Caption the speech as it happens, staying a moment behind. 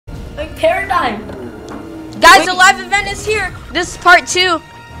paradigm. Guys, Wait. the live event is here. This is part 2.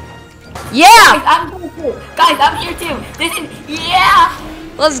 Guys, Yeah. I'm here too. Guys, I'm here too. This is yeah.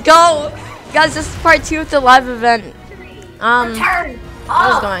 Let's go. Guys, this is part 2 of the live event. Return.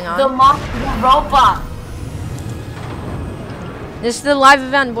 What is going on? The robot. This is the live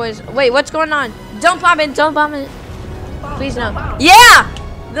event, boys. Wait, what's going on? Don't bomb it. Don't bomb it. Please no. Yeah!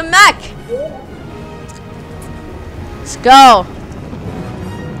 The mech. Let's go.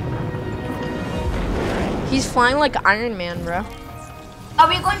 He's flying like Iron Man, bro. Are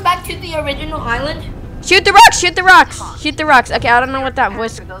we going back to the original island? Shoot the rocks. Shoot the rocks. Shoot the rocks. Okay, I don't know what that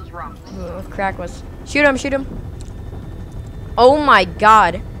voice crack was. Shoot him. Shoot him. Oh my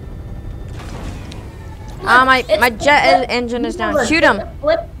god. My jet engine is down. Shoot him.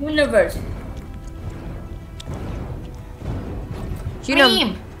 Flip universe. Shoot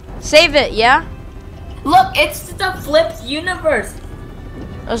him. Save it, yeah? Look, it's the flipped universe.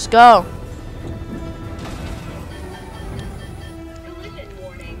 Let's go.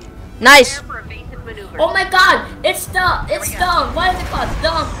 Nice. Oh my god, it's the what is it called?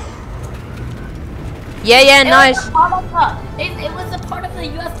 Yeah, nice. It was a part of the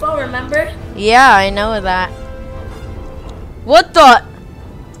UFO, remember? Yeah, I know that. What the?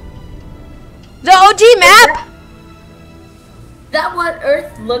 The OG map? That what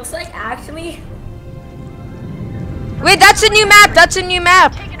Earth looks like, actually? Wait, that's a new map. That's a new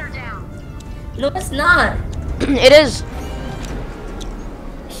map. No, it's not. It is.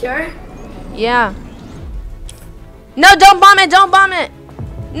 Sure? Yeah. No, don't bomb it. Don't bomb it.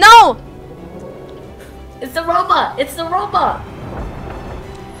 No. It's the robot. It's the robot.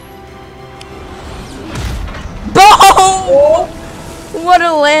 Boom! Oh What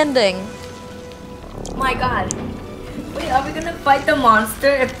a landing. my god. Wait, are we gonna fight the monster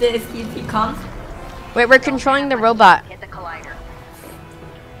if he comes? Wait, we're controlling the robot. Hit the collider.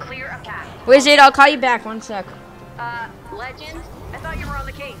 Clear a path. Wait, Zayda, I'll call you back. 1 sec. Legend? I thought you were on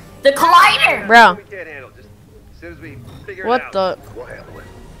the case. The collider! Bro. We can't handle. Just as soon as we figure What it out, the? we'll handle it.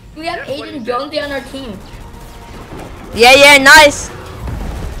 We have Agent Jonesy on our team. Yeah, nice.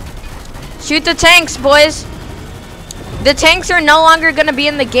 Shoot the tanks, boys. The tanks are no longer gonna be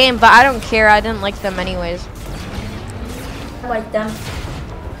in the game, but I don't care. I didn't like them anyways. I like them.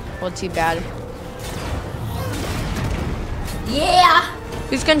 Well, too bad. Yeah!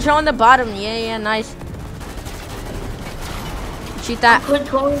 Who's controlling the bottom? Yeah, nice. Shoot that.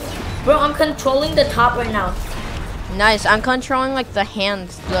 Bro, I'm controlling the top right now. Nice. I'm controlling like the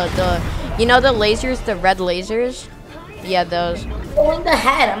hands, you know the lasers, the red lasers? Yeah, those. Controlling the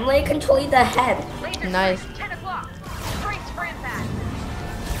head. I'm like controlling the head. Nice. 10 o'clock. Straight sprint path.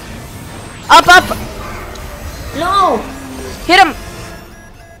 Up. No! Hit him.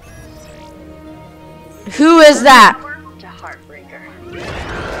 Who is that? To Heartbreaker.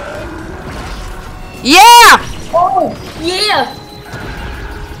 Yeah! Oh, yeah!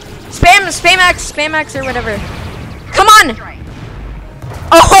 Spam X or whatever. Come on!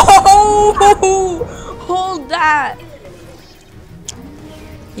 Oh! Hold that.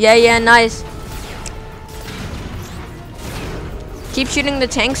 Yeah, nice. Keep shooting the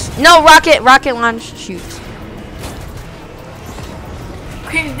tanks. No, rocket launch shoots.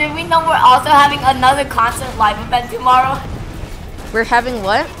 Chris, did we know we're also having another concert live event tomorrow? We're having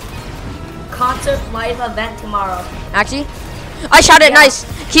what? Concert live event tomorrow. Actually, I shot it. Yeah. Nice.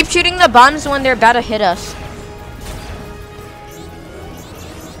 Keep shooting the bombs when they're about to hit us.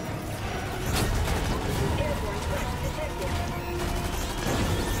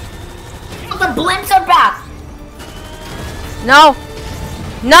 The blimps are back! No.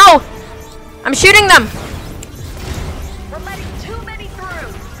 I'm shooting them. We're letting too many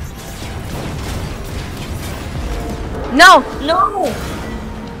through. No.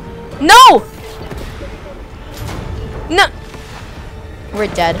 We're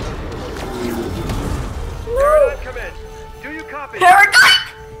dead. Paradigm commence. Do you copy? Paradigm!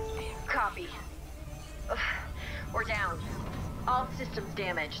 Copy. Ugh, we're down. All systems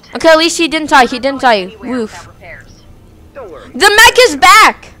damaged. Okay, at least he didn't die. Anywhere Woof. without repairs. Don't worry. The mech is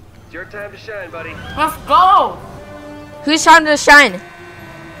back. It's your time to shine, buddy. Let's go! Who's time to shine?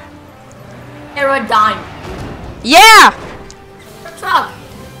 Paradigm. Yeah. What's up?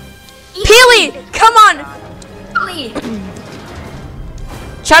 Peely, come on. Peely!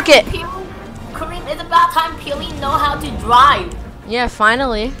 Chuck it. Kareem, it's about time Peely know how to drive. Yeah,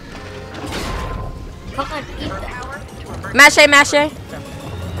 finally. Come on, eat that. Mash.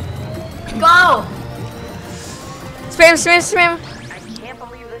 Go! Spam. I can't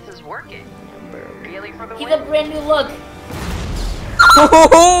believe this is working. Really for the He's a win? brand new look.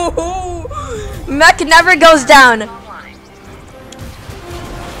 Mech never goes down. Online.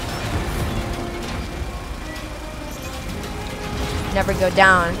 never go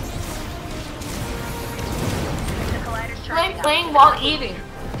down. The collider's charging up. Playing while eating.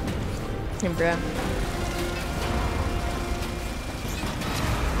 Hey, bro.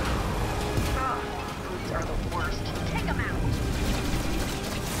 Foods are the worst. Take them out.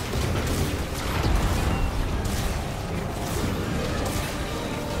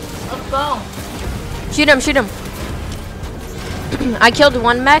 Let's go. Shoot him, shoot him. I killed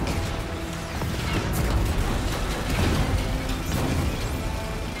one mech.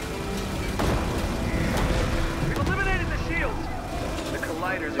 We've eliminated the shields. The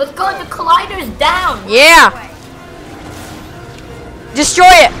colliders. Let's go. The collider's down. Yeah. Destroy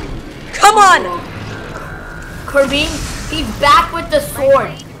it. Come on. Kareem, he's back with the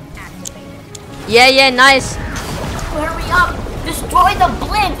sword. Yeah, nice. Hurry up. Destroy the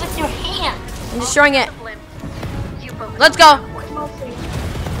blimp with your hand. I'm destroying it. You believe Let's go.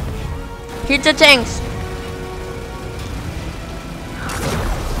 Here's the tanks.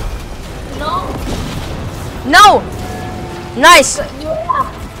 No. No. Nice.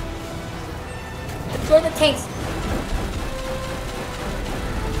 Yeah. Destroy the tanks.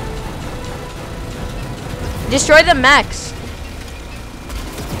 Destroy the mechs.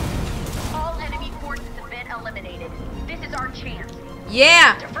 all enemy forces have been eliminated. This is our chance.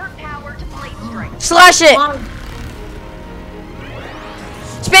 Yeah. Divert power to blade strike. Slash it. Come on.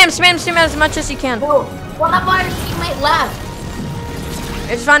 Spam as much as you can. Bro, one of our teammate left.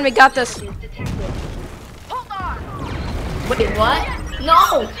 It's fine. We got this. Hold on. Wait, what?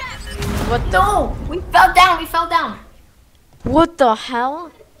 No. What the? No. We fell down. We fell down. What the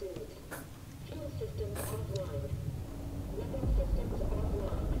hell?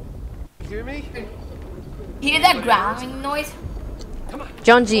 You hear me? Hear that growling noise? Come on.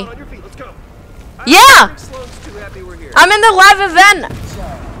 Jonesy. On your feet. Let's go. Yeah. Sloan's too happy we're here. I'm in the live event.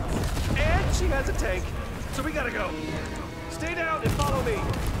 And she has a tank, so we gotta go. Stay down and follow me.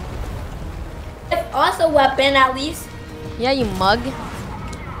 Give us a weapon at least. Yeah, you mug.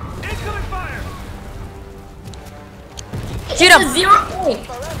 Incoming fire. Shoot It's a him. 0 point.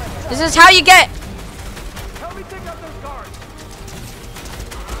 This is how you get. Help me take out those guards.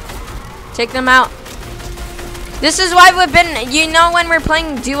 Take them out. This is why we've been, you know, when we're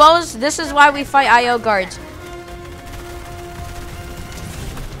playing duos, this is why we fight IO guards.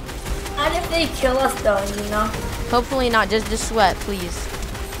 Not if they kill us though, you know? Hopefully not, just sweat, please.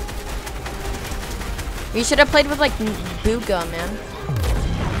 We should have played with like Buga, man.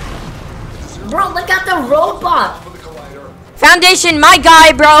 Bro, look at the robot. Foundation, my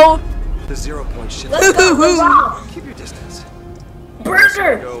guy, bro. The 0 point ship. Let's go, Rob. Keep your distance.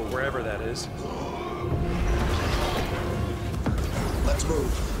 Burger. Go wherever that is. Let's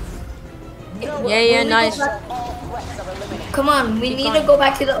move. Yeah, nice. Come on, we need to go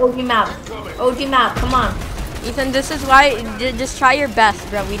back to the OG map. OG map, come on. Ethan, this is why, just try your best,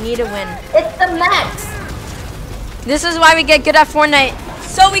 bro. We need to win. It's the max. This is why we get good at Fortnite,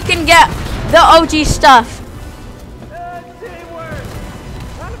 so we can get the OG stuff. Teamwork.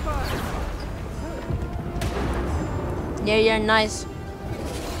 High five. Yeah, nice.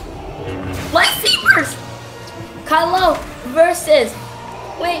 Lightsabers. Kylo versus.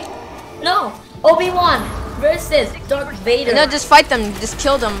 Wait, no. Obi-Wan versus Darth Vader. No, just fight them. Just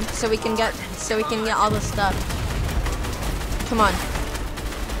kill them, so we can get all the stuff. Come on.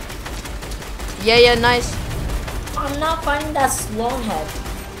 Yeah, nice. I'm not finding that Sloan head.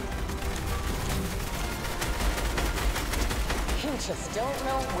 You just don't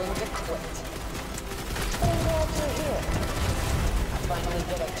know when to quit. I'm glad you're here. I finally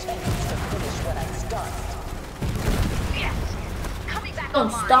get a chance to finish what I started. Yes. Coming back Don't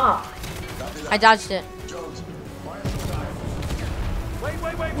online. stop. I dodged it. Wait.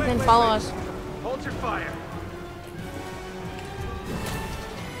 You can follow us. Hold your fire.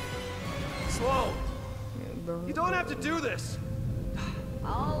 Slow. You don't have to do this.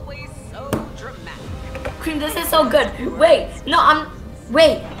 Always so dramatic. Cream, this is so good. Wait, no,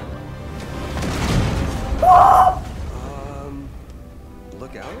 wait.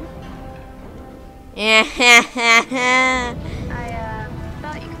 Look out. Yeah. I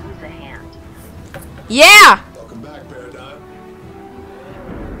thought you could use a hand. Yeah. Welcome back, Paradigm.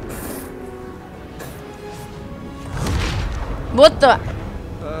 What the?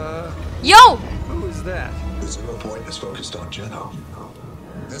 Yo. Who is that? The 0 point is focused on Geno.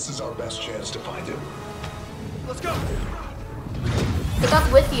 This is our best chance to find him. Let's go. Take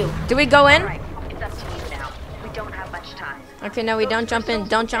us with you. Do we go in? Right. It's up to you now. We don't have much time. Okay, no, we don't jump in.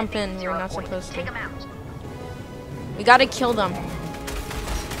 Don't jump in. We're not supposed Take to. them out. We gotta kill them.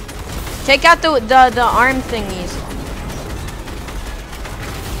 Take out the arm thingies.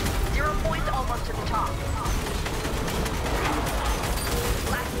 0 points almost to the top.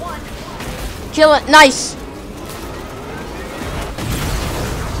 Last one. Kill it. Nice.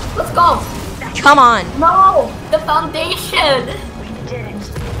 Let's go. Come on. No, the foundation. We did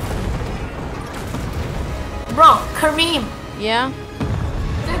it. Bro, Kareem, Yeah.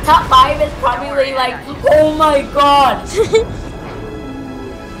 the top 5 is probably like, oh my god.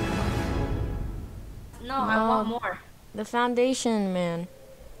 No, I want more. The foundation, man.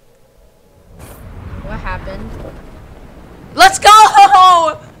 What happened? Let's go!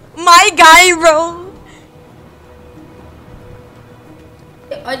 My guy, bro.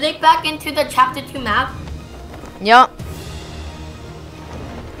 Are they back into the chapter 2 map? Yup.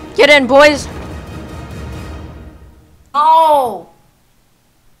 Get in, boys. Oh.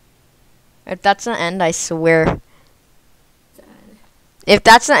 If that's the end, I swear. If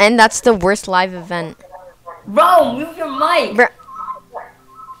that's the end, that's the worst live event. Bro, move your mic. Bruh.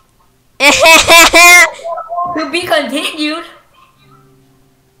 To be continued.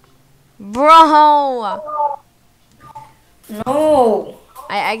 Bro. No.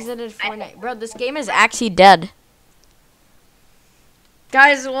 I exited Fortnite. Bro, this game is actually dead.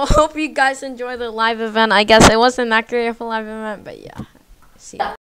 Guys, well, hope you guys enjoy the live event. I guess it wasn't that great of a live event, but yeah. See ya.